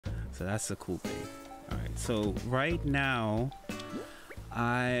So that's a cool thing. All right, so right now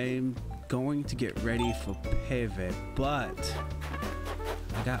I'm going to get ready for PAVE, but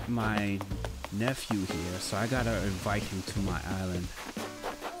I got my nephew here, so I gotta invite him to my island.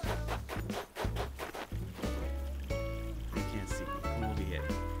 You can't see me. Come over here.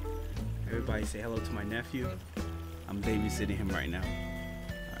 Everybody say hello to my nephew. I'm babysitting him right now.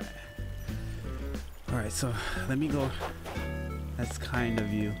 All right, so let me go. That's kind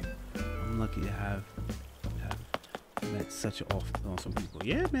of you. I'm lucky to have met such awesome people.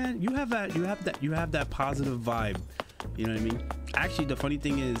 Yeah, man, you have that positive vibe. You know what I mean? Actually, the funny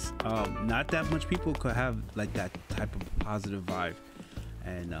thing is, not that much people could have like that type of positive vibe,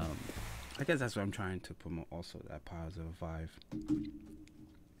 and I guess that's what I'm trying to promote. Also, that positive vibe.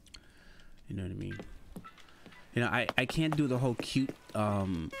 You know what I mean? You know, I can't do the whole cute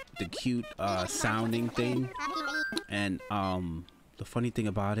sounding thing, and the funny thing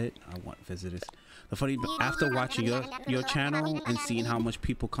about it, I want visitors. The funny, after watching your channel and seeing how much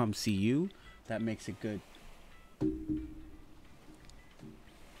people come see you, that makes it good.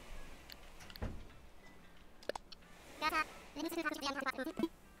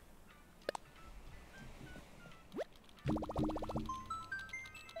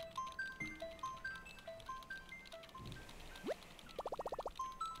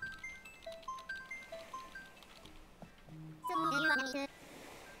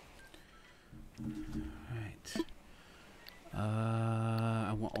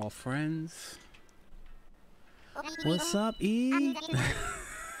 I want all friends. What's up, E?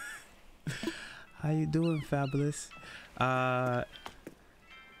 How you doing, Fabulous?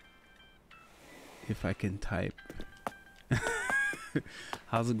 If I can type.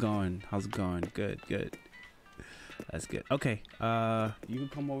 How's it going? How's it going? Good, good. That's good. Okay, you can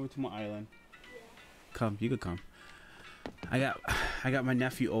come over to my island. Come, you can come. I got my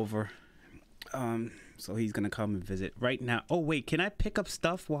nephew over. So he's gonna come and visit right now. Oh wait, can I pick up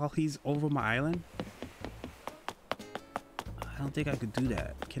stuff while he's over my island? I don't think I could do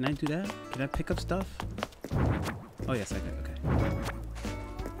that. Can I do that? Can I pick up stuff? Oh yes, I can. Okay.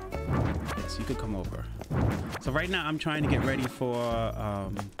 Yes, you could come over. So right now I'm trying to get ready for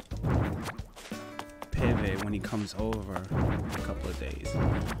PAVE when he comes over in a couple of days.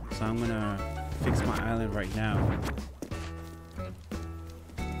 So I'm gonna fix my island right now.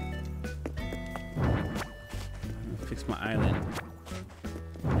 Fix my island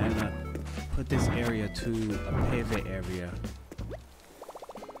and put this area to a PAVE area.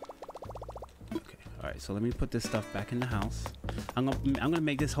 Okay, all right, so let me put this stuff back in the house. I'm gonna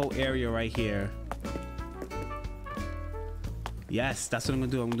make this whole area right here. Yes, that's what I'm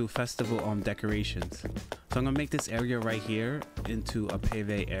gonna do. I'm gonna do festival decorations. So I'm gonna make this area right here into a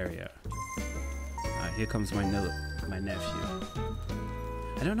PAVE area. All right, here comes my nephew.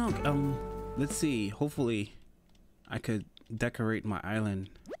 I don't know. Let's see. Hopefully I could decorate my island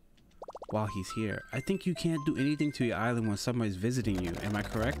while he's here. I think you can't do anything to your island when somebody's visiting you. Am I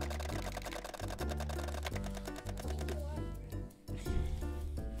correct?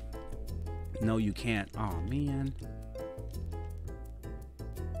 No, you can't. Oh, man.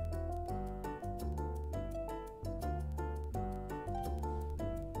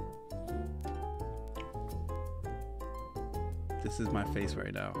 This is my face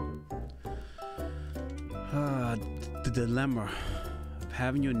right now. The dilemma of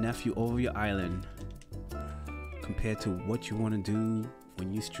having your nephew over your island compared to what you want to do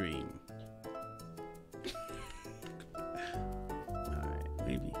when you stream. Alright,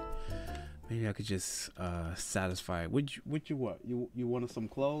 maybe I could just satisfy it. Would you what? You wanted some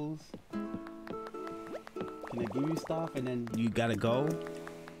clothes? Can I give you stuff and then you gotta go?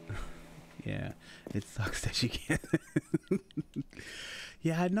 Yeah, it sucks that you can't.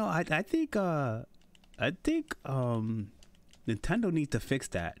 Yeah, I know. I think Nintendo needs to fix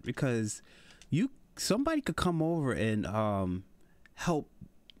that, because somebody could come over and help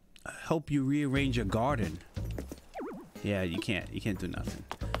you rearrange your garden. Yeah, you can't do nothing.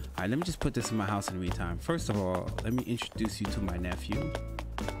 All right, let me just put this in my house in the meantime. First of all, let me introduce you to my nephew.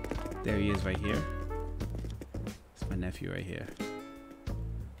 There he is right here. It's my nephew right here.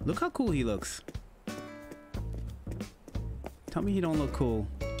 Look how cool he looks. Tell me he don't look cool.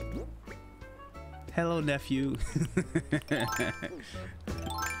 Hello, nephew.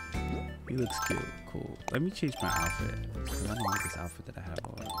 He looks cute. Cool. Let me change my outfit, because I don't like this outfit that I have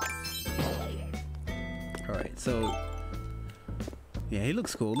on. All right, so yeah, he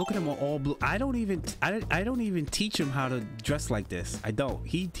looks cool. Look at him all blue. I don't even teach him how to dress like this. I don't.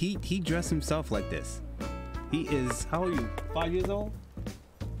 He dressed himself like this. He is, how old are you? 5 years old?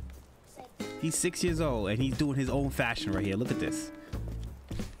 He's 6 years old, and he's doing his own fashion right here. Look at this.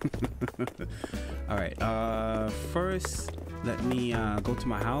 All right. First, let me go to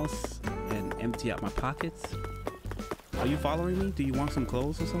my house and empty out my pockets. Are you following me? Do you want some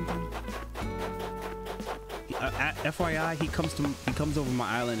clothes or something? FYI, he comes over my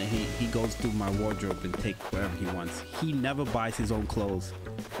island and he goes through my wardrobe and take whatever he wants. He never buys his own clothes.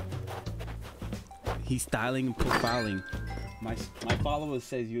 He's styling and profiling. My follower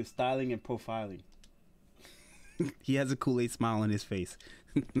says you're styling and profiling. He has a Kool-Aid smile on his face.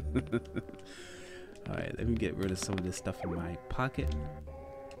 All right, let me get rid of some of this stuff in my pocket.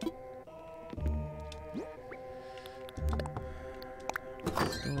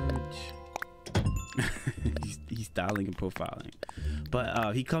 Storage. He's styling and profiling,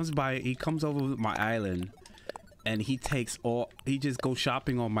 but he comes over my island and he just goes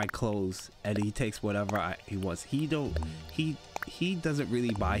shopping on my clothes and he takes whatever he wants. He doesn't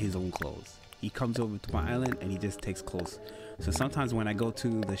really buy his own clothes. He comes over to my island and he just takes clothes. So sometimes when I go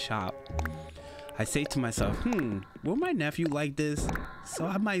to the shop, I say to myself, will my nephew like this? So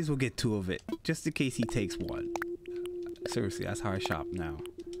I might as well get 2 of it just in case he takes 1. Seriously, that's how I shop now.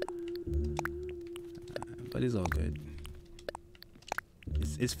 But it's all good.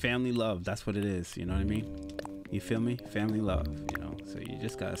 It's family love. That's what it is. You know what I mean? You feel me? Family love, you know? So you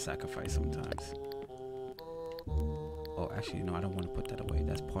just gotta sacrifice sometimes. Oh, actually, no, I don't want to put that away.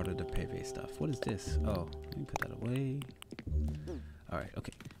 That's part of the PAVE stuff. What is this? Oh, let me put that away. All right,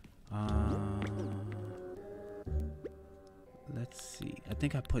 okay. Let's see. I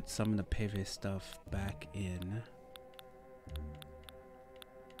think I put some of the PAVE stuff back in.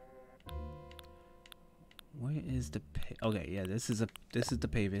 Where is the okay, yeah, this is the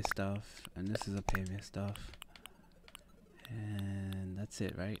PAVE stuff, and this is a PAVE stuff, and that's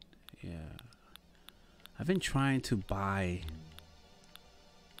it, right? Yeah, I've been trying to buy.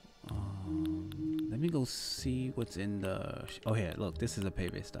 Let me go see what's in the. Oh, here, look, this is a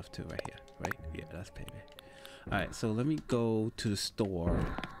PAVE stuff too, right here, right? Yeah, that's PAVE. All right, so let me go to the store,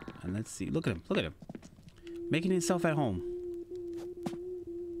 and let's see. Look at him, making himself at home.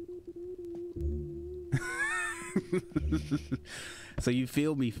 So you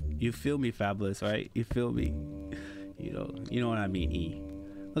feel me fabulous, right? You feel me, you know what I mean. E,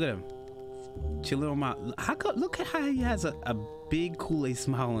 look at him chilling on my look at how he has a big Kool-Aid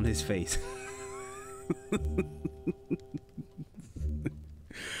smile on his face.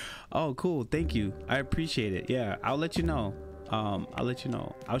 Oh, cool, thank you, I appreciate it. Yeah, I'll let you know.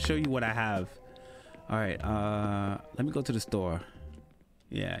 I'll show you what I have. All right, let me go to the store.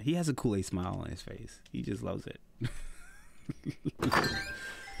 Yeah, he has a Kool-Aid smile on his face. He just loves it.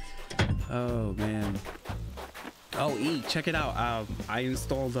 Oh, man. Oh, E, check it out. I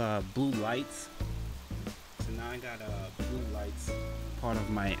installed blue lights. So now I got blue lights, part of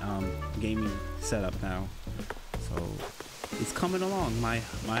my gaming setup now. So it's coming along. My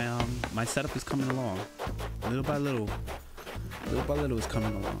setup is coming along. Little by little. Little by little, it's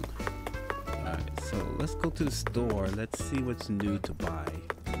coming along. Alright, so let's go to the store. Let's see what's new to buy.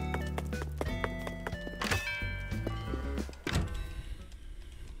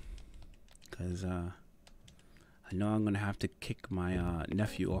 Because I know I'm gonna have to kick my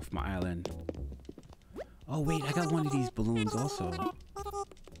nephew off my island. Oh wait, I got one of these balloons also.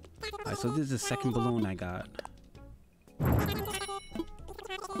 Alright, so this is the second balloon I got. I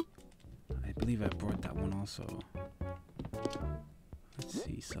believe I brought that one also. Let's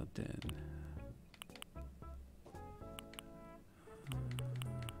see, so then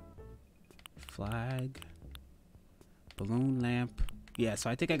flag, balloon lamp. Yeah, so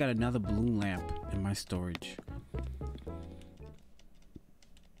I think I got another balloon lamp in my storage.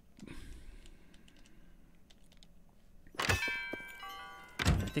 I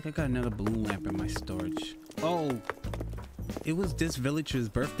think I got another balloon lamp in my storage. Oh, it was this villager's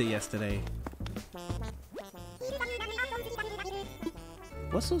birthday yesterday.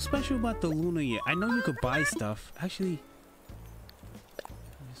 What's so special about the lunar year? I know you could buy stuff. Actually,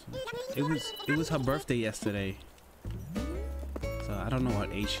 it was her birthday yesterday. So I don't know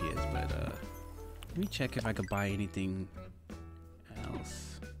what age she is, but let me check if I could buy anything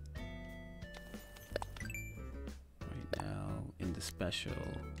else right now in the special.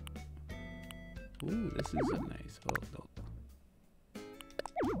 Ooh, this is a nice. Oh, no.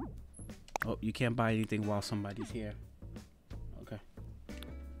 Oh, you can't buy anything while somebody's here. Okay.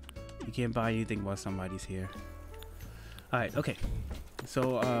 You can't buy anything while somebody's here. All right. Okay.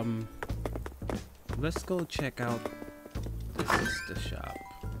 So let's go check out. This is the shop.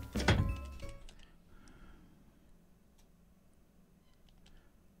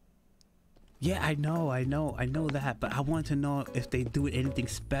 Yeah, I know that, but I want to know if they do anything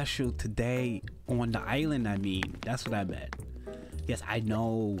special today on the island. I mean, that's what I meant. Yes, I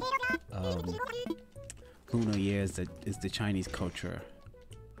know. Lunar Year is the Chinese culture.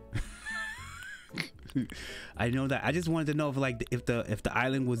 I know that. I just wanted to know if like if the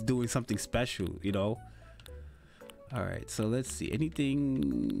island was doing something special, you know. All right, so let's see.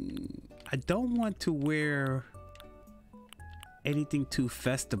 Anything? I don't want to wear anything too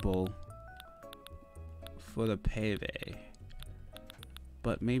festival for the PAVE,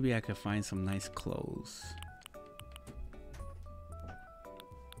 but maybe I could find some nice clothes.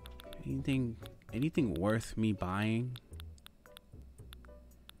 Anything worth me buying?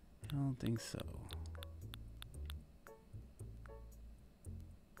 I don't think so.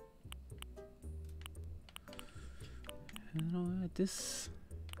 You know what, this,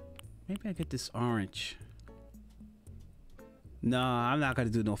 maybe I get this orange. No, I'm not gonna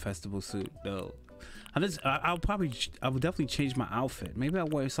do no festival suit though. I will definitely change my outfit. Maybe I'll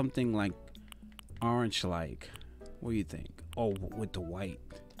wear something like orange like. What do you think? Oh, with the white.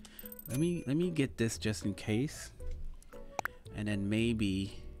 Let me get this just in case. And then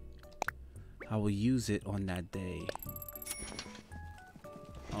maybe I will use it on that day.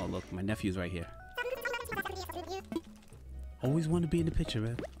 Oh look, my nephew's right here. Always want to be in the picture,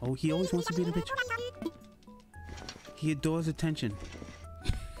 man. Oh, he always wants to be in the picture. He adores attention.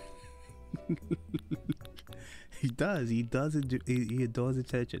 He does. He adores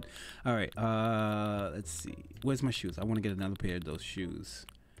attention. All right. Let's see. Where's my shoes? I want to get another pair of those shoes.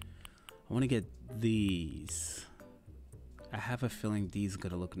 I want to get these. I have a feeling these are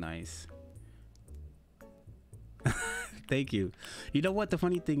gonna look nice. Thank you. You know what? The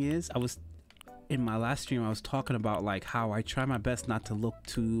funny thing is, in my last stream, I was talking about like how I try my best not to look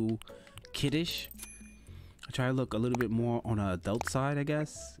too kiddish. I try to look a little bit more on an adult side, I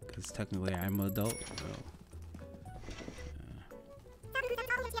guess, because technically I'm an adult. So.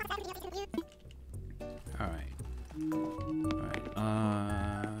 All right.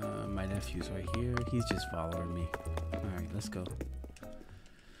 My nephew's right here. He's just following me. All right, let's go.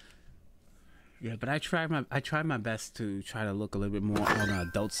 Yeah, but I try my best to try to look a little bit more on the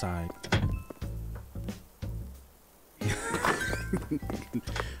adult side.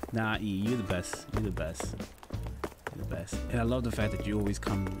 Nah, E, you're the best. You're the best. You're the best. And I love the fact that you always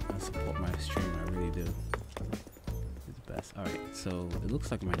come and support my stream. I really do. You're the best. Alright, so it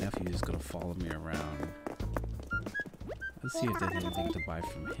looks like my nephew is gonna follow me around. Let's see if there's anything to buy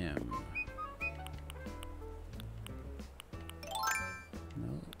from him.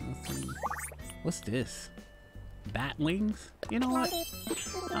 No, nothing. What's this? Bat wings? You know what?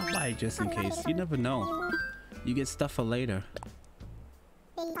 I'll buy it just in case. You never know. You get stuff for later.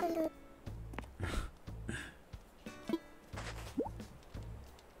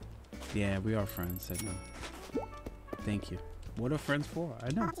 Yeah, we are friends. I know. Thank you. What are friends for? I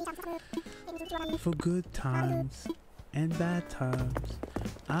know. For good times and bad times,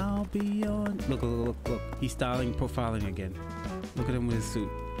 I'll be on. Look, look, look, look. He's profiling again. Look at him with his suit.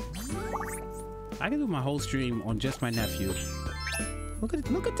 I can do my whole stream on just my nephew. Look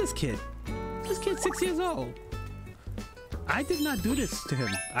at this kid. This kid's 6 years old. I did not do this to him.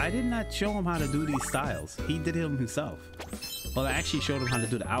 I did not show him how to do these styles. He did it himself. Well, I actually showed him how to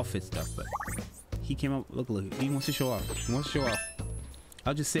do the outfit stuff, but he came up. Look, he wants to show off. He wants to show off.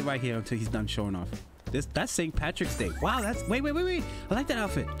 I'll just sit right here until he's done showing off. That's St. Patrick's Day. Wow, that's wait. I like that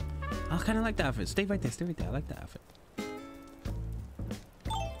outfit. I kind of like that outfit. Stay right there. Stay right there. I like that outfit.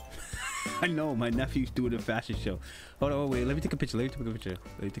 I know my nephew's doing a fashion show. Hold on, wait. Let me take a picture. Let me take a picture.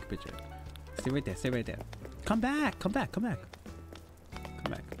 Let me take a picture. Stay right there. Stay right there. Come back. Come back. Come back.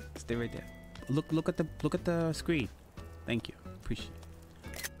 Come back. Stay right there. Look at the screen. Thank you. Appreciate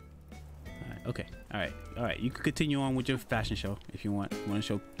it. Alright, okay. Alright. You can continue on with your fashion show if you want.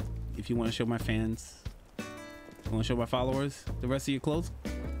 If you want to show my fans. You want to show my followers the rest of your clothes?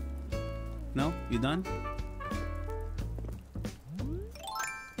 No? You done?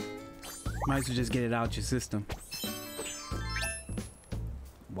 Might as well just get it out your system.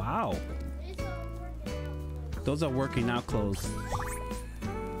 Wow. Those are working out clothes.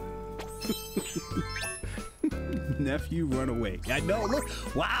 Nephew, run away. I know.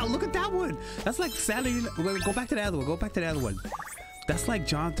 Look. Wow. Look at that one. That's like Saturday. Go back to the other one. Go back to the other one. That's like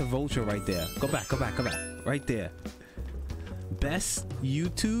John Travolta right there. Go back. Go back. Go back. Right there. Best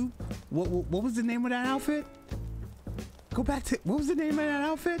YouTube. What was the name of that outfit? Go back to. What was the name of that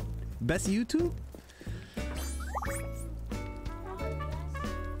outfit? Best YouTube.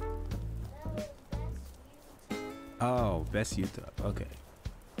 Oh, best YouTube. Okay.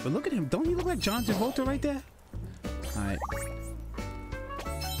 But look at him. Don't he look like John Travolta right there? Alright.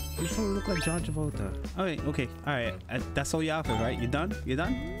 You totally look like John Travolta. Alright, okay. Alright. That's all your outfit, right? You done? You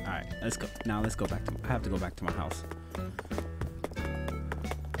done? Alright, let's go. Now let's go back to I have to go back to my house.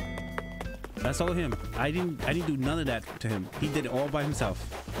 That's all him. I didn't do none of that to him. He did it all by himself.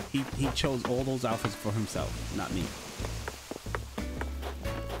 He chose all those outfits for himself, not me.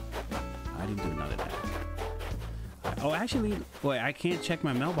 I didn't do none of that. Oh, actually, wait, I can't check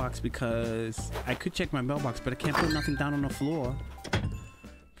my mailbox because I could check my mailbox, but I can't put nothing down on the floor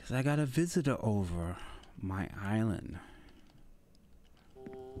because I got a visitor over my island.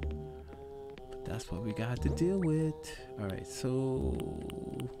 But that's what we got to deal with. All right, so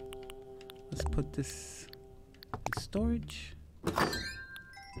let's put this in storage. All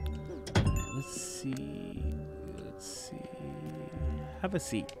right, let's see. Have a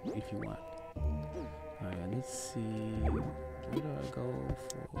seat if you want. Alright, let's see. Where do I go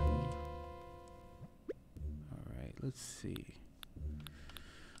for? Alright, let's see.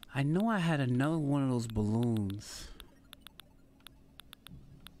 I know I had another one of those balloons.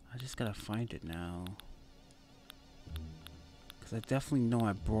 I just gotta find it now. Because I definitely know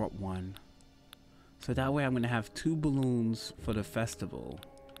I brought one. So that way I'm gonna have 2 balloons for the festival.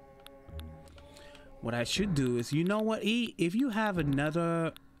 What I should do is, you know what, E? If you have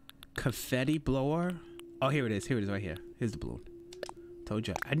another confetti blower. Oh, here it is right here. Here's the balloon. Told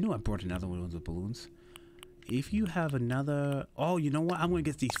you. I knew I brought another one of the balloons. If you have another... Oh, you know what? I'm going to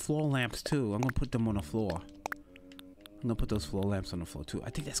get these floor lamps too. I'm going to put them on the floor. I'm going to put those floor lamps on the floor too.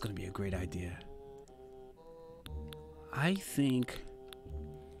 I think that's going to be a great idea. I think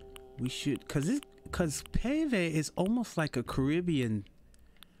we should... Because PAVE is almost like a Caribbean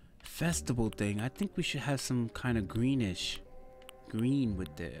festival thing. I think we should have some kind of green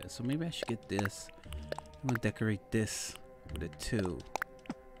with this. So maybe I should get this. I'm gonna decorate this with it too.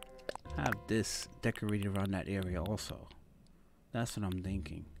 Have this decorated around that area also. That's what I'm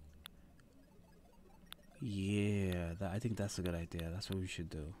thinking. Yeah, I think that's a good idea. That's what we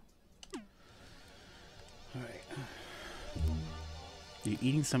should do. Alright. You're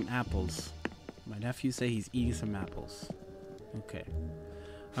eating some apples. My nephew say he's eating some apples. Okay.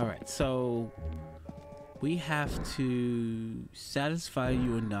 Alright, so we have to satisfy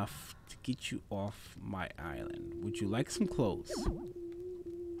you enough to get you off my island. Would you like some clothes?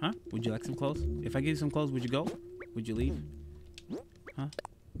 Huh? Would you like some clothes? If I give you some clothes, would you go? Would you leave? Huh?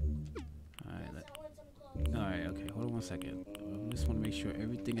 Alright, okay. Hold on one second. I just want to make sure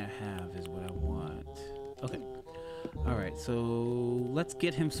everything I have is what I want. Okay. Alright, so let's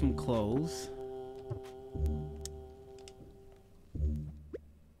get him some clothes.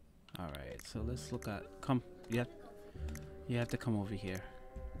 Alright, so let's look at... Come. You have to come over here.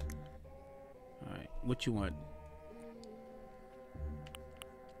 Alright, what you want?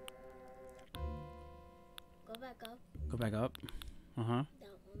 Go back up. Go back up? Uh-huh. That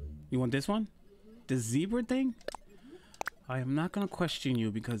one. You want this one? The zebra thing? I am not gonna question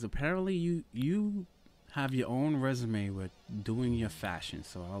you because apparently you have your own resume with doing your fashion,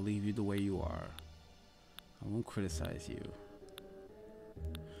 so I'll leave you the way you are. I won't criticize you.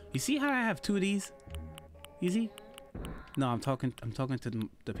 You see how I have 2 of these? Easy? No, I'm talking to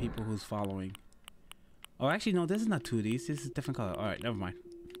the people who's following. Oh, actually, no, this is not 2 of these. This is a different color. All right, never mind.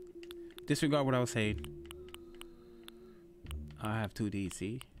 Disregard what I was saying. I have 2 of these.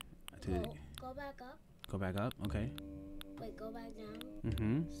 See? 2 of these. Go back up. Go back up. Okay. Wait, go back down.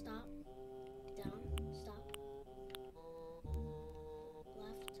 Mm-hmm. Stop. Down. Stop.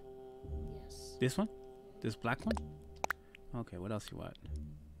 Left. Yes. This one? This black one? Okay, what else you want?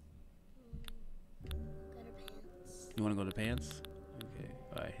 Go to pants. You want to go to pants? Okay.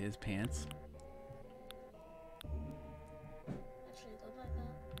 All right, here's pants. Actually, go back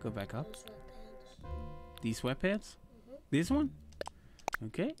up. Go back up. Those sweatpants. These sweatpants? Mm-hmm. This one?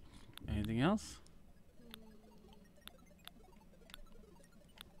 Okay. Anything else?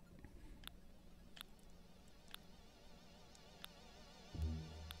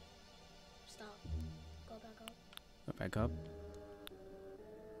 Stop. Go back up. Go back up.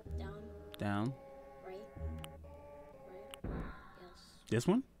 Down. Down. Right. Right. Yes. This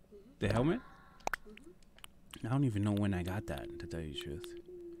one? Mm-hmm. The helmet? Mm-hmm. I don't even know when I got that, to tell you the truth.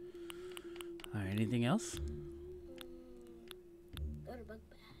 All right, anything else? Go to book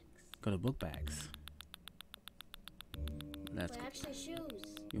bags. Go to book bags. That's Wait, good. actually,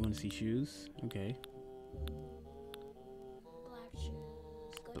 shoes. You want to see shoes? Okay. Black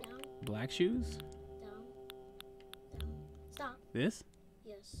shoes. Go down. Black shoes? Down. Down. Stop. This?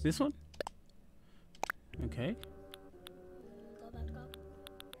 Yes. This one? Okay. Go back up.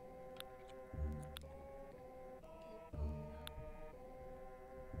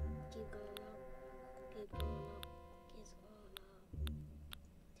 Keep going up. Keep going up. Keep going up.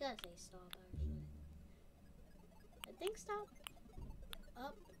 Did I say stop, actually? I think stop.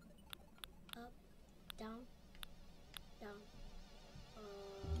 Up. Up. Down. Down.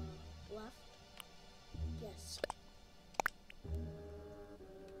 Left.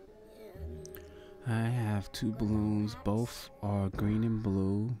 I have 2 balloons. Both are green and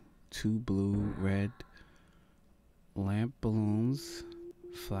blue. 2 blue, red lamp balloons,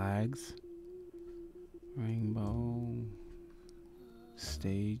 flags, rainbow,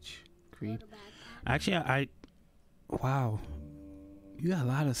 stage, creep. Actually, wow, you got a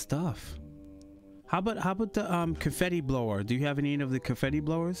lot of stuff. How about the confetti blower? Do you have any of the confetti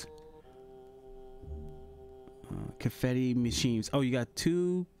blowers? Confetti machines. Oh, you got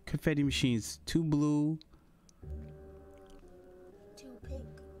 2 confetti machines. 2 blue. 2 pink.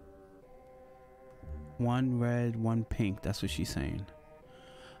 1 red, 1 pink. That's what she's saying.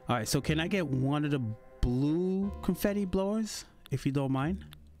 All right. So can I get one of the blue confetti blowers, if you don't mind?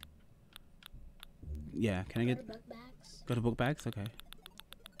 Yeah. Can I get? Book bags. Go to book bags. Okay.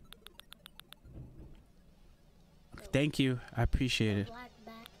 Thank you. I appreciate it. Black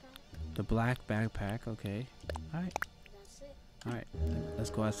backpack. The black backpack. Okay. All right. That's it. All right. Let's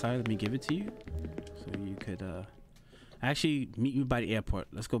go outside. Let me give it to you, so you could actually meet you by the airport.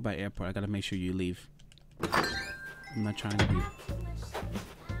 Let's go by the airport. I gotta make sure you leave. I'm not trying to be.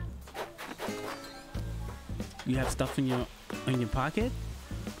 You have stuff in your pocket?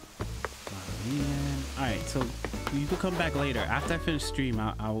 Oh, man. All right. So you can come back later after I finish stream.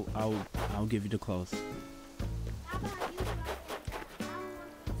 I'll give you the clothes.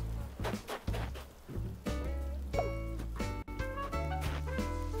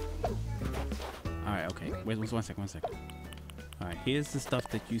 Wait, 1 second, 1 second. All right, here's the stuff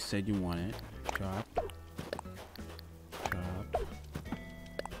that you said you wanted. Drop. Drop.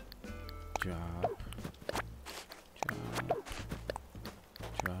 Drop. Drop.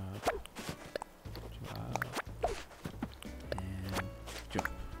 Drop. Drop. And drop.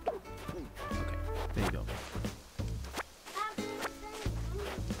 Okay, there you go.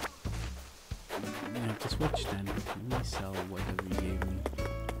 You have to switch then. Let me sell whatever you gave me.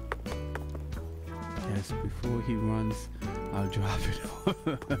 Yes, before he runs, I'll drop it.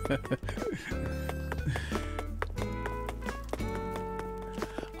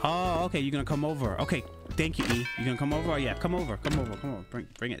 Oh, okay. You're gonna come over. Okay, thank you, E. You're gonna come over. Oh, yeah, come over. Come over. Come over.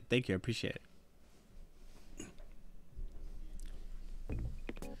 Bring it. Thank you. I appreciate it.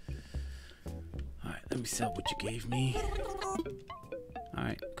 All right, let me sell what you gave me. All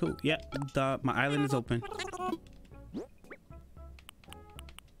right, cool. Yeah, my island is open.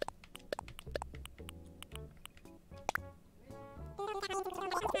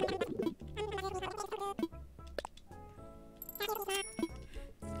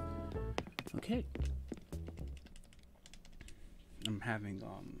 Okay. I'm having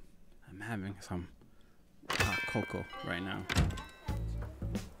some hot cocoa right now.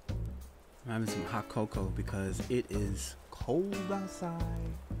 I'm having some hot cocoa because it is cold outside.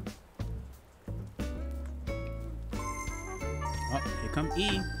 Oh, here come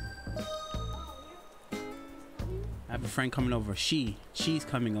E. I have a friend coming over. She's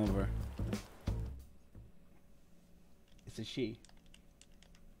coming over. It's a she.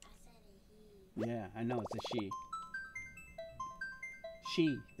 Yeah, I know it's a she.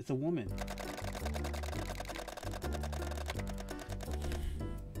 She. It's a woman.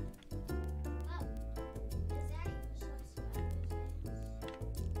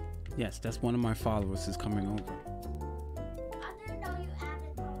 Yes, that's one of my followers is coming over. I didn't know you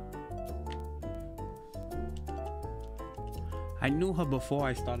added her. I knew her before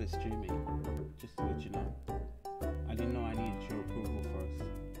I started streaming. Just to let you know. I didn't know I needed your approval first.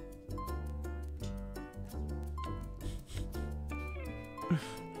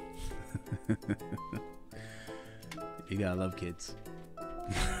 You gotta love kids.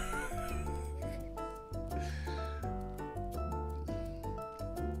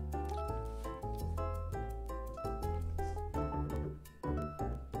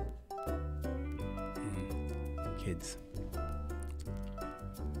 Kids.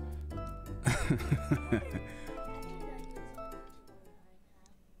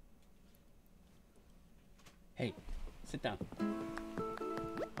 Hey, sit down.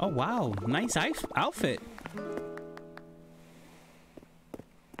 Oh wow, nice outfit.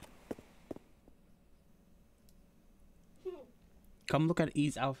 Come look at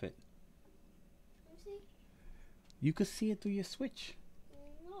E's outfit. You could see it through your Switch.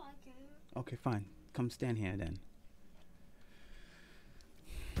 No, I can't. Okay, fine. Come stand here then.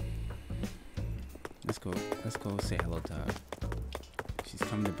 Let's go say hello to her. She's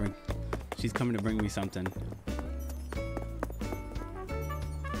coming to bring me something.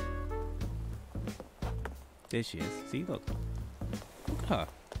 There she is. See, look at her.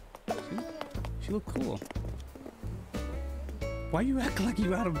 She look cool. Why you act like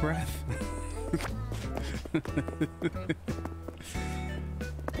you out of breath?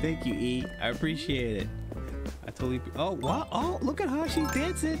 Thank you, E. I appreciate it. I totally. Oh, wow. Oh, look at her. She's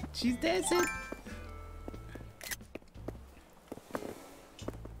dancing. She's dancing.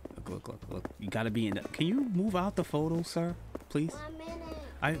 Look. You gotta be in the. Can you move out the photo, sir? Please. 1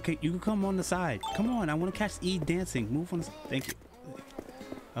 minute. Okay, you can come on the side. Come on. I want to catch E dancing. Move on the side. Thank you.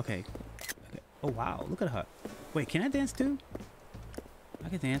 Okay. Oh, wow. Look at her. Wait, can I dance too? I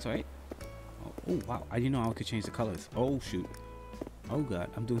can dance, right? Oh, wow. I didn't know I could change the colors. Oh, shoot. Oh, God.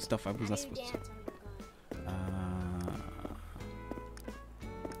 I'm doing stuff I was not supposed to.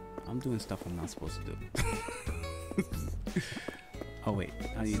 I'm doing stuff I'm not supposed to do. Oh, wait.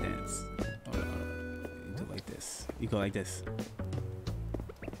 How do you dance? Hold on. You do like this. You go like this.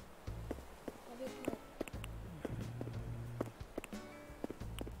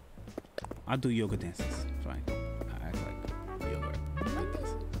 I'll do yoga dances. Fine. I act like yoga. Like this.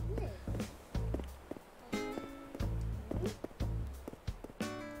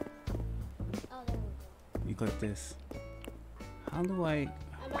 Oh, there we go. You click this. How do I?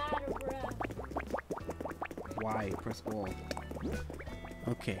 I'm out of breath. Y. Press all.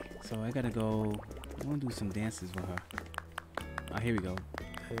 Okay. So I gotta go. I want to do some dances with her. Ah, here we go.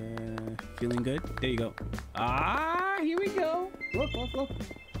 Feeling good? There you go. Ah, here we go. Look.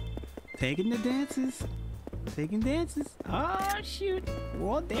 Taking the dances. Taking dances. Oh, shoot. We're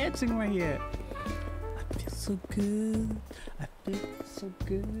all dancing right here. I feel so good. I feel so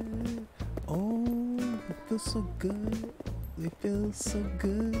good. Oh, it feels so good. It feels so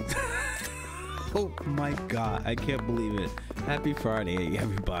good. Oh my God. I can't believe it. Happy Friday,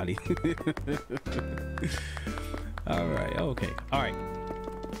 everybody. All right. Okay. All right.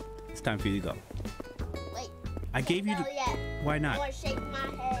 It's time for you to go. Wait. I gave you the... Yet. Why not? I want to shake my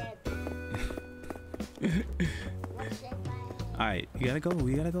head. All right, you gotta go.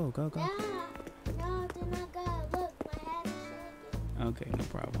 We gotta go. Go. No, do not go. Look, my head is shaking. Okay, no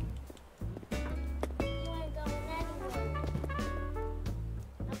problem. You ain't going anywhere.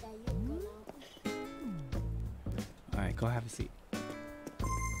 Okay, you can go now. All right, go have a seat.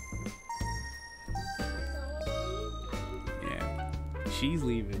 Yeah, she's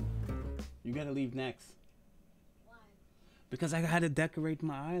leaving. You gotta leave next. Why? Because I had to decorate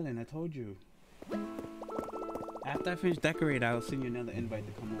my island. I told you. After I finish decorate, I'll send you another invite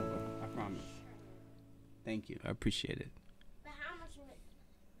to come over. I promise. Thank you. I appreciate it. But how much minutes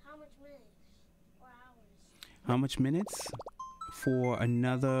or hours? How much minutes? For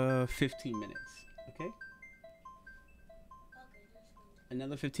another 15 minutes. Okay? Okay, that's good.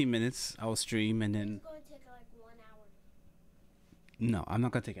 Another 15 minutes. I'll stream and then... It's going to take like 1 hour. No, I'm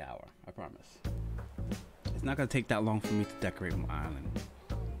not going to take an hour. I promise. It's not going to take that long for me to decorate my island.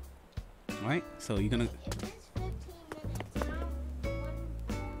 Alright? So you're going to... If it's 15 minutes,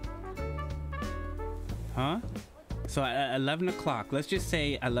 Huh? So at 11 o'clock, let's just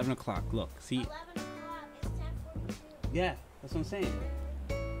say 11 o'clock. Look, see? 11 o'clock, it's 10:42. Yeah, that's what I'm saying.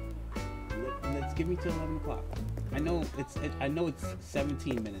 Let's give me till 11 o'clock. I know it's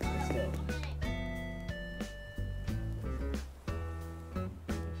 17 minutes, but still.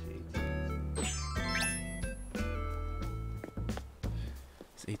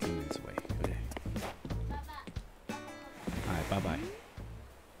 It's 18 minutes away. Okay. All right, bye-bye.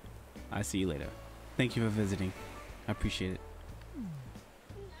 I'll see you later. Thank you for visiting. I appreciate it.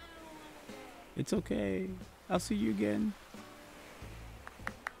 It's okay. I'll see you again.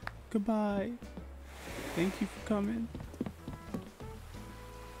 Goodbye. Thank you for coming.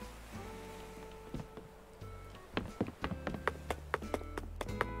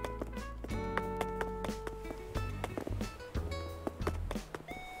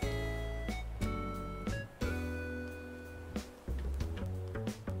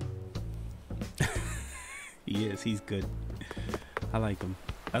 He is. He's good. I like him.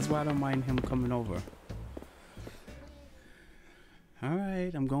 That's why I don't mind him coming over. All right,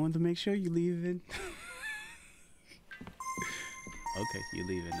 I'm going to make sure you leaving. Okay, you're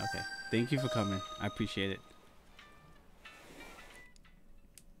leaving. Okay. Thank you for coming. I appreciate it.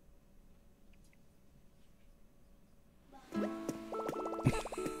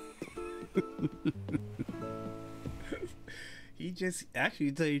 He just, actually,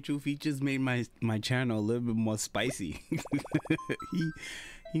 to tell you the truth, he just made my channel a little bit more spicy.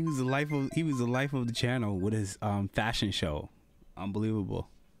 he was the life of the channel with his fashion show. Unbelievable.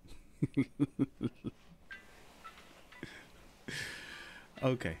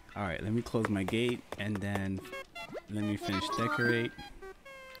 Okay, all right, let me close my gate and then let me finish decorate.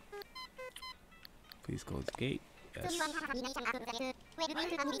 Please close the gate. Yes.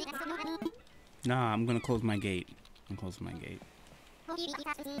 Nah, I'm gonna close my gate. I'm closing my gate. Okay.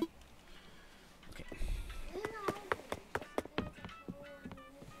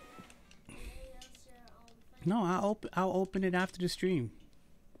 No, I'll open it after the stream.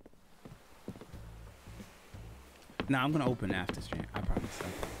 No, I'm gonna open it after the stream. I promise.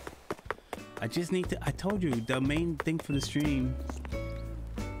 I just need to. I told you the main thing for the stream.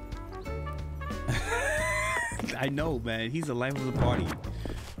 I know, man. He's the life of the party.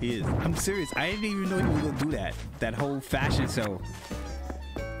 He is. I'm serious. I didn't even know he was gonna do that. That whole fashion show.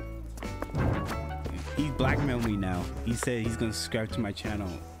 He's blackmailing me now. He said he's gonna subscribe to my channel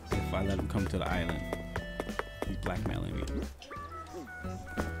if I let him come to the island. He's blackmailing me.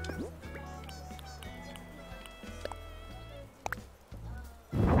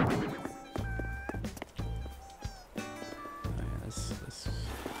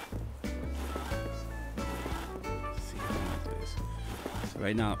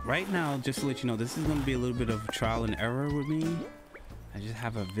 Right now, just to let you know, this is going to be a little bit of trial and error with me. I just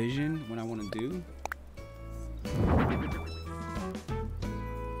have a vision what I want to do.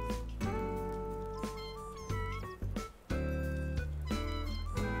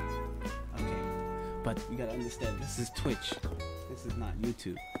 Okay, but you got to understand, this is Twitch. This is not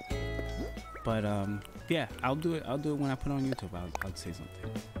YouTube. But yeah, I'll do it when I put it on YouTube. I'll say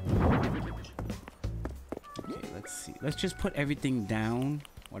something. Okay, let's see. Let's just put everything down.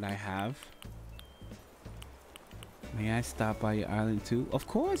 What I have. May I stop by your island too? Of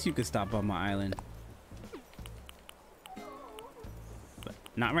course you can stop by my island. But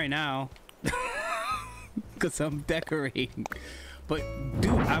not right now. Cause I'm decorating. But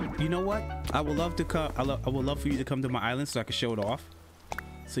dude, you know what? I would love to come. I would love for you to come to my island so I can show it off.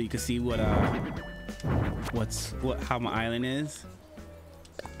 So you can see how my island is.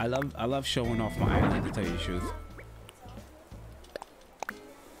 I love showing off my island, to tell you the truth.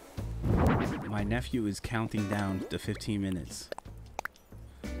 My nephew is counting down to 15 minutes.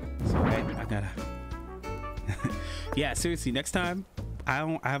 So I gotta. Yeah, seriously. Next time,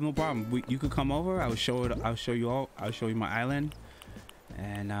 I have no problem. You could come over. I'll show you all. I'll show you my island.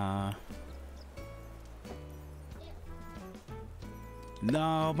 And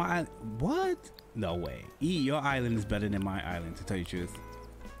no, what? No way. Your island is better than my island, to tell you the truth.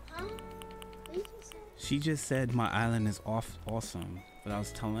 Huh? What did you say? She just said my island is awesome, but I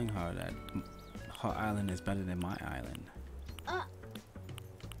was telling her that her island is better than my island.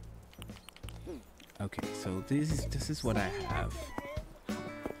 Okay, so this is what I have.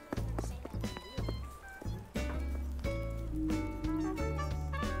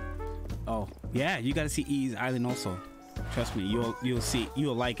 Oh yeah, you gotta see E's island also. Trust me,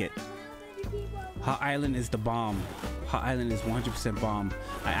 you'll like it. Her island is the bomb. Her island is 100% bomb.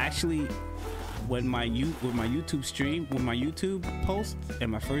 I actually, with my YouTube stream, with my YouTube post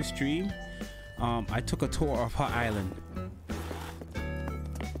and my first stream, I took a tour of her island.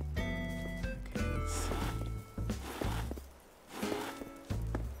 Okay,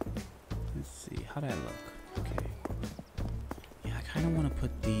 let's see. How do I look? Okay. Yeah, I kind of want to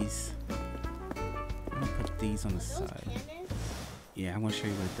put these. I'm gonna put these on the side. Yeah, I'm gonna show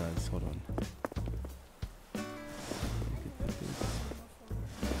you what it does. Hold on.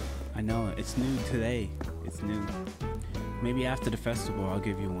 I know it's new today. It's new. Maybe after the festival, I'll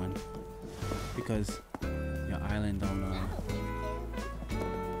give you one. Because your island don't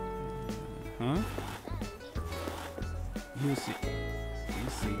huh? You'll see. You'll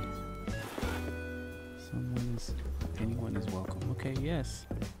see. Anyone is welcome. Okay, yes.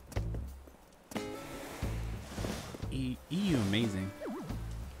 You amazing.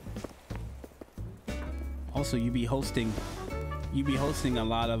 Also, you be hosting a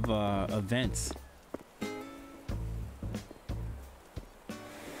lot of events.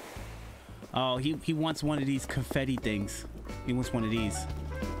 Oh, he wants one of these confetti things. He wants one of these.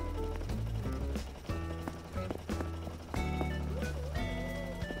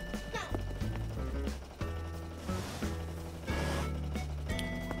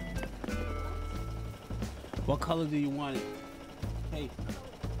 What color do you want it? Hey,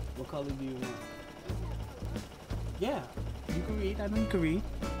 what color do you want? Yeah, you can read. I know you can read.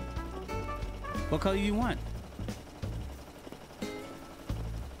 What color do you want?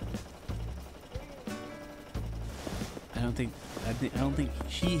 I don't think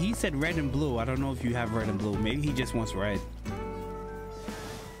he said red and blue. I don't know if you have red and blue. Maybe he just wants red.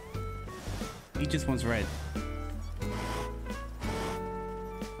 He just wants red.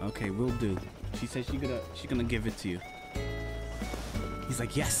 Okay, we'll do. She said she's gonna give it to you. He's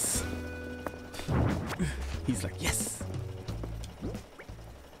like, yes. He's like, yes.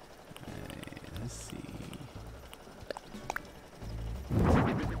 Let's see.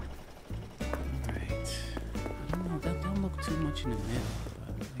 Alright. I don't know, that don't look too much in the middle,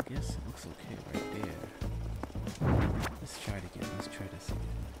 but I guess it looks okay right there. Let's try it again. Let's try this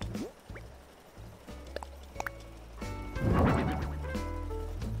again.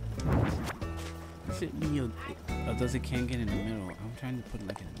 Does it mean you'll, or does it can't get in the middle? I'm trying to put it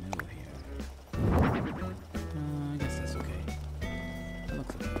like in the middle here. I guess that's okay. That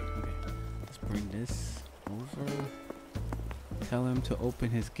looks okay. Okay. Let's bring this over. Tell him to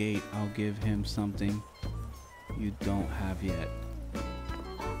open his gate. I'll give him something you don't have yet.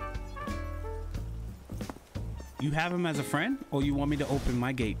 You have him as a friend, or you want me to open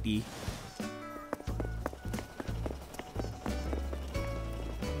my gate, D?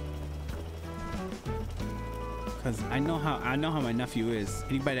 Cause I know how my nephew is.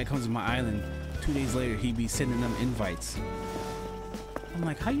 Anybody that comes to my island, 2 days later he be sending them invites. I'm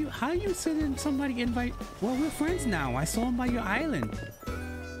like, how you sending somebody invite? Well, we're friends now. I saw him by your island.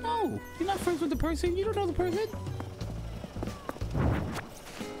 No, you're not friends with the person. You don't know the person.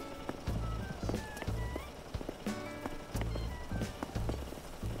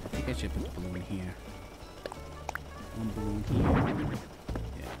 I think I should put the balloon here. One balloon here.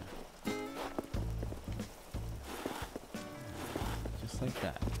 Like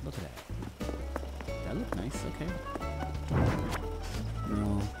that. Look at that. That look nice. Okay.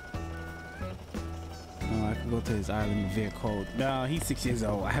 No, I can go to his island via code. No, he's 6 years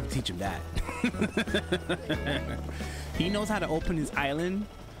old. I have to teach him that. He knows how to open his island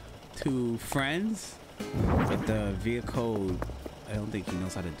to friends, but the via code, I don't think he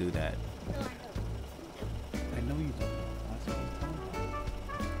knows how to do that. I know you don't.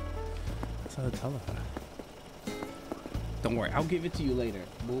 That's what I tell her. Don't worry, I'll give it to you later.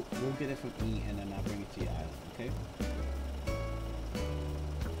 We'll get it from me, and then I'll bring it to your island, okay?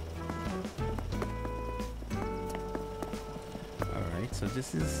 Alright, so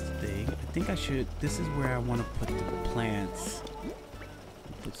this is the thing. I think I should, this is where I want to put the plants.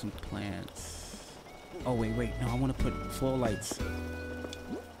 Put some plants. Oh, wait, no, I want to put floor lights.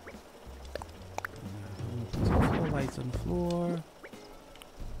 Put some floor lights on the floor.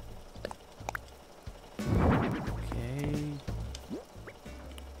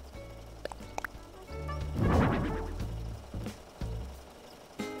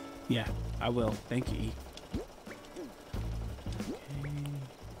 Yeah, I will. Thank you, E. Okay.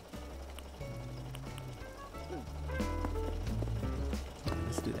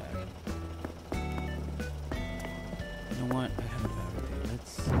 Let's do that. You know what? I have a bad idea.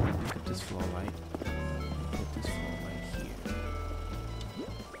 Let's pick up this floor light. Put this floor light here.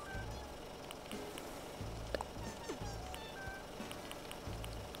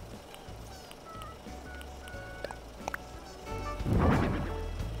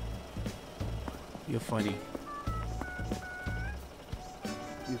 You're funny.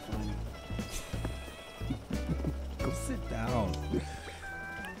 You're funny. Go sit down.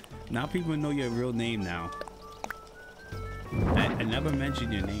 Now people know your real name now. I never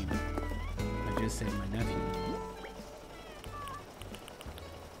mentioned your name. I just said my nephew.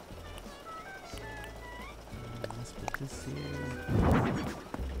 Let's put this here.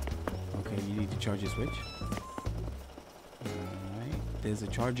 Okay, you need to charge your switch. Alright. There's a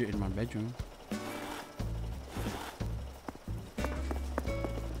charger in my bedroom.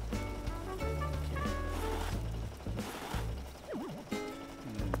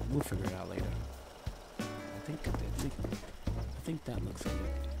 We'll figure it out later. I think that looks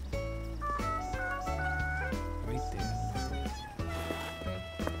good. Right there.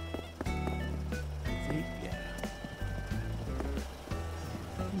 I think, yeah.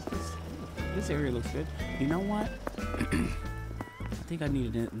 I think this area looks good. You know what? I think I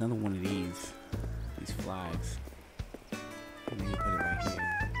need another one of these flags. Maybe put it right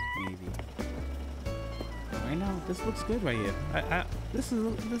here. Maybe. Right now, this looks good right here. This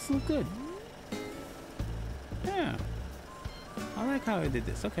looks good. Yeah, I like how I did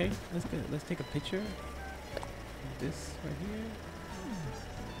this. Okay, that's good. Let's take a picture of this right here.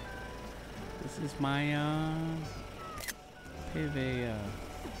 This is my PAVE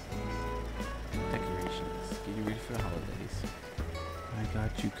decorations. Get you ready for the holidays. I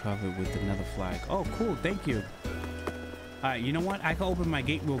got you covered with another flag. Oh, cool. Thank you. All right, you know what? I can open my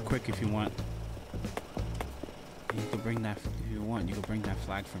gate real quick if you want. You can bring that if you want. You can bring that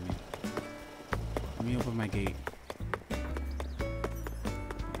flag for me. Let me open my gate.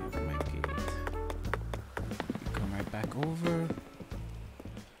 Open my gate. You come right back over.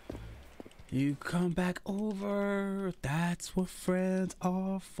 You come back over. That's what friends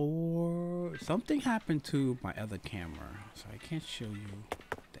are for. Something happened to my other camera, so I can't show you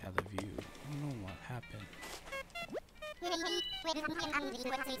the other view. I don't know what happened.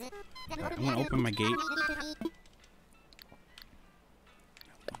 Right, I'm gonna open my gate.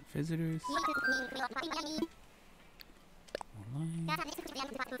 Visitors. Online.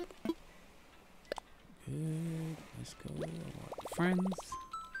 Good. Let's go. Friends.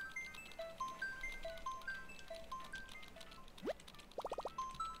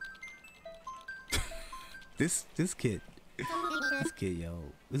 This kid. This kid, yo.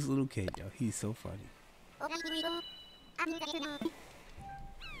 This little kid, yo. He's so funny.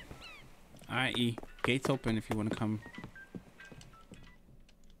 Alright, E. Gates open if you want to come.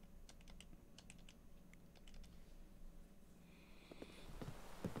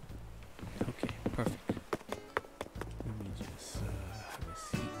 Okay, perfect. Let me just have a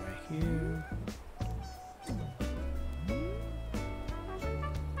seat right here.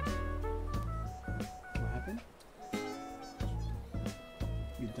 What happened?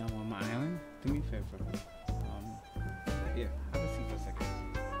 You done on my island? Do me a favor. Here, have a seat for a second.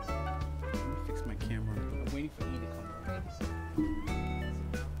 Let me fix my camera. I'm waiting for E to come over.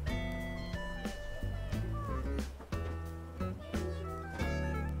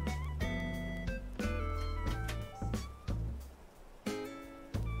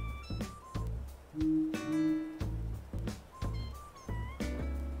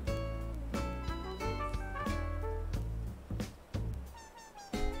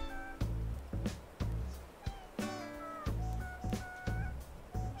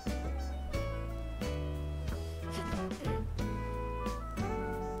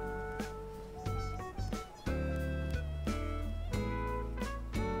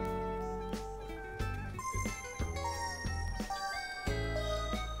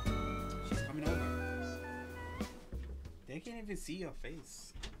 They can't even see your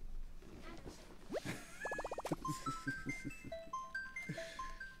face.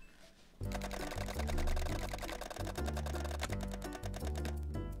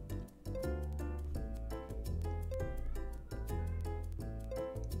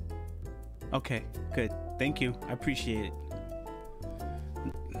 Okay, good. Thank you. I appreciate it.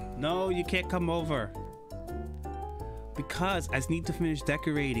 No, you can't come over. Because I need to finish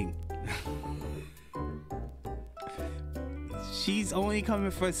decorating. She's only coming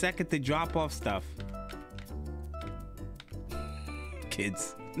for a second to drop off stuff.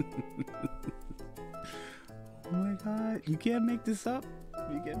 Kids. Oh my god. You can't make this up.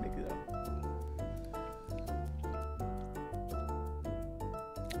 You can't make it up.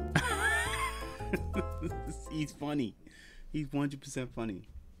 He's funny. He's 100% funny.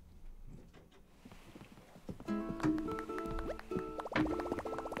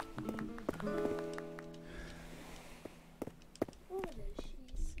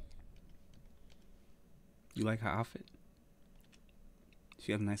 You like her outfit?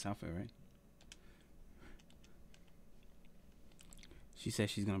 She has a nice outfit, right? She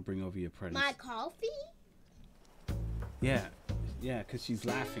says she's gonna bring over your presents. My coffee? Yeah, cause she's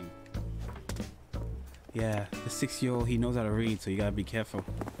laughing. Yeah, the 6-year-old, he knows how to read, so you gotta be careful.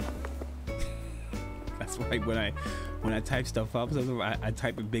 That's why when I type stuff up, I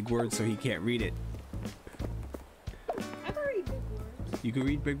type in big words so he can't read it. I can read big words. You can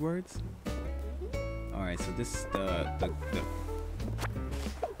read big words? Alright, so this is the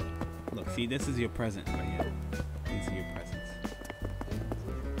look, see, this is your present right here. These are your presents.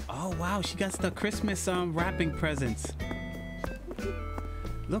 Oh wow, she got the Christmas wrapping presents.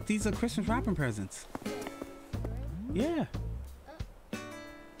 Look, these are Christmas wrapping presents. Yeah.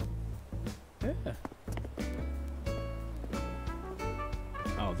 Yeah.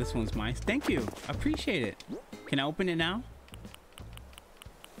 Oh, this one's mine. Thank you. I appreciate it. Can I open it now?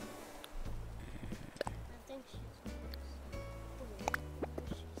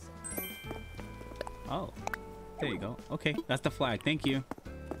 Oh, there you go. Okay, that's the flag. Thank you.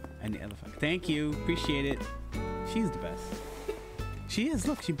 And the other flag. Thank you. Appreciate it. She's the best. She is.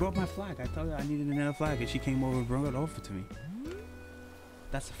 Look, she brought my flag. I told her I needed another flag, and she came over and brought it over to me.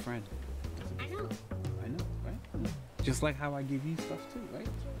 That's a friend. I know. I know, right? Just like how I give you stuff too, right?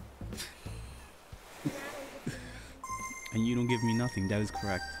 And you don't give me nothing. That is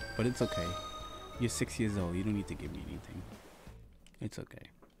correct. But it's okay. You're 6 years old. You don't need to give me anything. It's okay.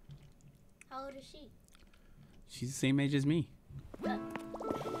 How old is she? She's the same age as me.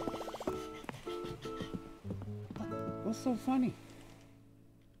 What's so funny?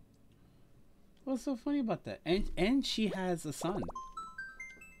 What's so funny about that? And she has a son.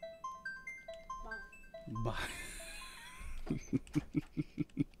 Bye.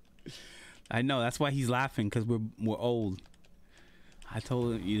 I know, that's why he's laughing, because we're old. I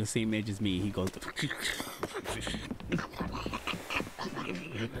told him you're the same age as me. He goes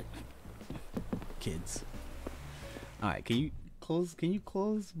kids. Alright, can you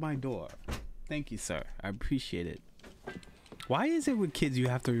close my door? Thank you, sir. I appreciate it. Why is it with kids you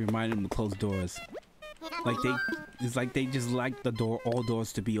have to remind them to close doors? It's like they just like the door, all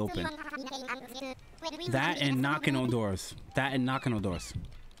doors to be open. That and knocking on doors. That and knocking on doors.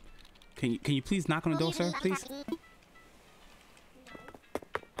 Can you please knock on the door, sir? Please.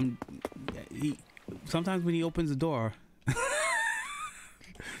 sometimes when he opens the door,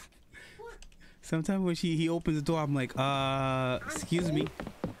 sometimes when he opens the door, I'm like, excuse me.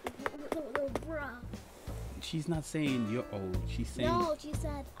 Bruh. She's not saying you're old. She's saying. No, she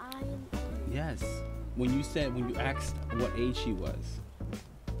said I am old. Yes. When you asked what age she was.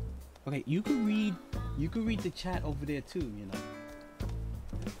 Okay, you could read the chat over there too, you know.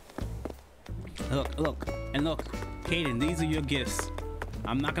 Look, Kaden, these are your gifts.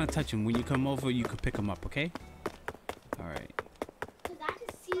 I'm not gonna touch them. When you come over, you could pick them up, okay? All right. Cause I can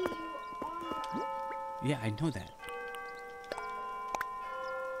see you on. Yeah, I know that.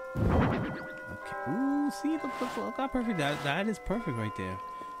 Okay. Ooh, see, look how perfect that is perfect right there.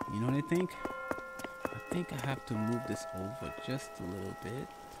 You know what I think? I think I have to move this over just a little bit.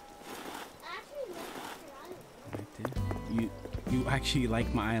 Right there. You actually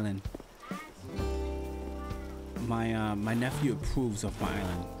like my island. My nephew approves of my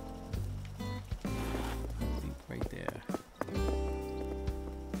island. I think right there.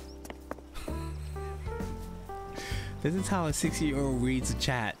 This is how a 6-year-old reads a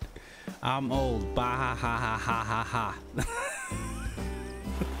chat. I'm old. Bah ha ha ha ha ha ha.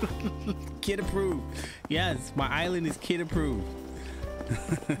 Kid approved. Yes, my island is kid approved.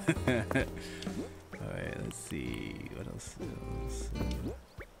 Alright, let's see. What else?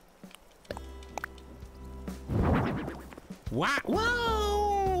 Wow!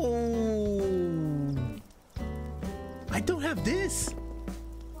 Whoa! I don't have this.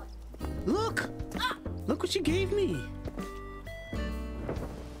 Look! Look what she gave me.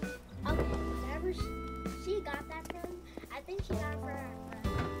 Okay, whatever she got that from, I think she got it for her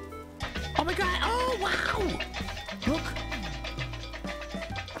friend. Oh my god! Oh wow! Look!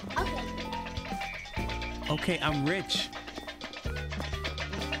 Okay. Okay, I'm rich.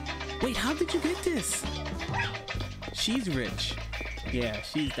 Wait, how did you get this? She's rich. Yeah,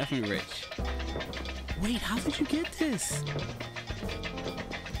 she's definitely rich. Wait, how did you get this?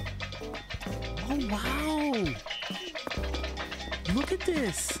 Oh wow! Look at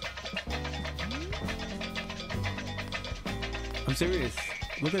this. I'm serious.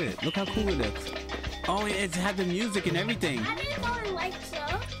 Look at it. Look how cool it looks. Oh, it's had the music and everything. I didn't know it lights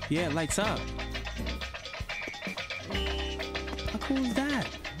up. Yeah, it lights up. How cool is that?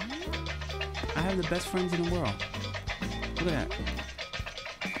 I have the best friends in the world. Look at that.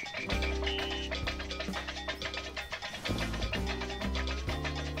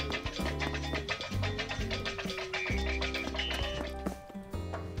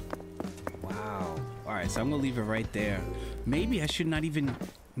 Wow. All right, so I'm gonna leave it right there. Maybe I should not even.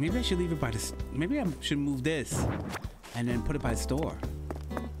 Maybe I should leave it by the. Maybe I should move this, and then put it by the store.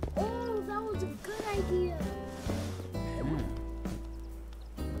 Oh, that was a good idea. Yeah.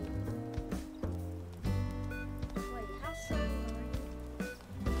 Wait, how strong are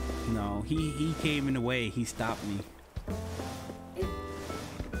you? No, he came in the way. He stopped me.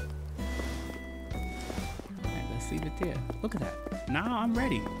 Alright, let's leave it there. Look at that. Now I'm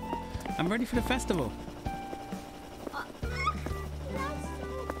ready. I'm ready for the festival. That's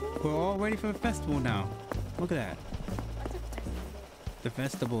so cool. We're all ready for the festival now. Look at that. What's a festival? The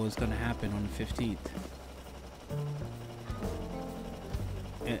festival is gonna happen on the 15th.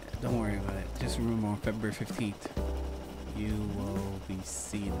 Don't worry about it. Just remember on February 15th, you will be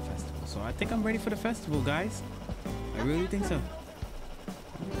seeing the festival. So I think I'm ready for the festival, guys. I really think so.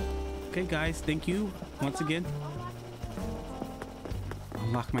 Okay, guys. Thank you once again.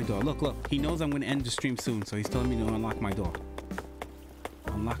 Unlock my door. Look, look. He knows I'm going to end the stream soon, so he's telling me to unlock my door.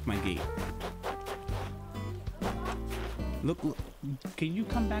 Unlock my gate. Look, look. Can you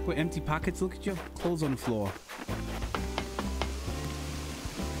come back with empty pockets? Look at your clothes on the floor.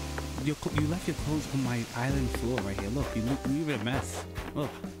 You left your clothes on my island floor right here. Look, you leave it a mess.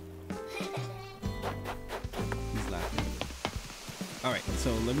 Look. He's laughing. All right,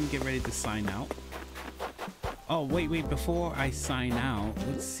 so let me get ready to sign out. Oh, wait. Before I sign out,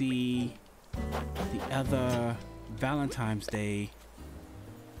 let's see the other Valentine's Day.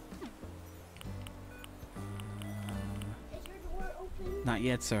 Is your door open? Not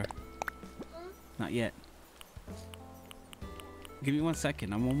yet, sir. Huh? Not yet. Give me 1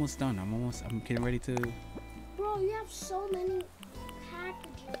 second. I'm almost done. I'm getting ready to. Bro, you have so many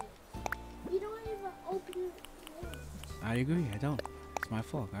packages. You don't even open yours. I agree. I don't. It's my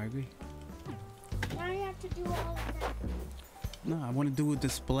fault. I agree. Now you have to do all of that. No, I want to do a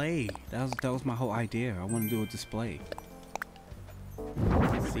display. That was my whole idea. I want to do a display.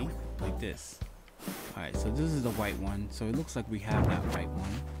 See? Like this. Alright, so this is the white one. So it looks like we have that white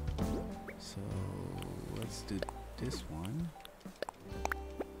one. So let's do this one.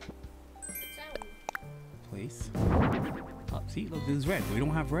 What's that one? Place. Oh, see, look, this is red. We don't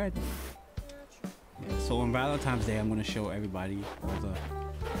have red. Yeah, true. Yeah, so on Valentine's Day, I'm gonna show everybody all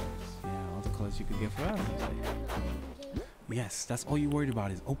the colors you could get for Valentine's Day. Yes, that's all you worried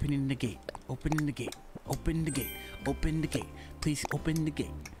about is opening the gate, opening the gate, open the gate, open the gate. Please open the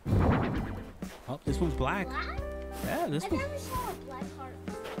gate. Oh, this one's black. Yeah, this one. I never saw a black heart.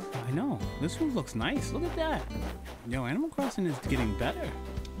 I know. This one looks nice. Look at that. Yo, Animal Crossing is getting better.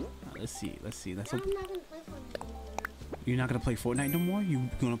 Let's see. Let's open. I'm not gonna play Fortnite anymore. You're not gonna play Fortnite no more? You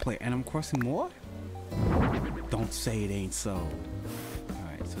gonna play Animal Crossing more? Don't say it ain't so.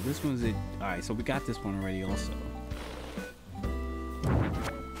 Alright, so this one's it. Alright, so we got this one already also. Alright,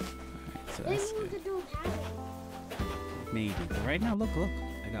 so that's Maybe we good. could do a pattern. Maybe. But right now, look.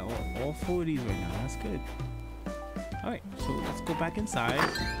 I got all 4 of these right now. That's good. Alright, so let's go back inside.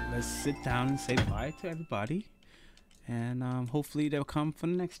 Let's sit down and say bye to everybody. And hopefully they'll come for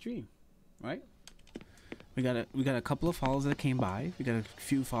the next stream. Right? We got a couple of followers that came by. We got a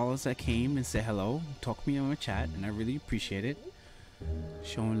few followers that came and said hello, talk to me on the chat, and I really appreciate it.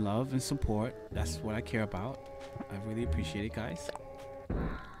 Showing love and support. That's what I care about. I really appreciate it, guys.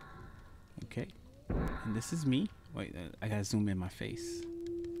 Okay. And this is me. Wait, I gotta zoom in my face.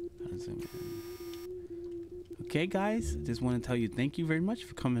 Okay, guys, I just want to tell you thank you very much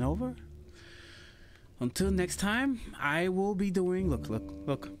for coming over. Until next time, I will be doing.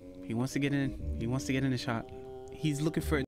 Look. He wants to get in. He wants to get in the shot. He's looking for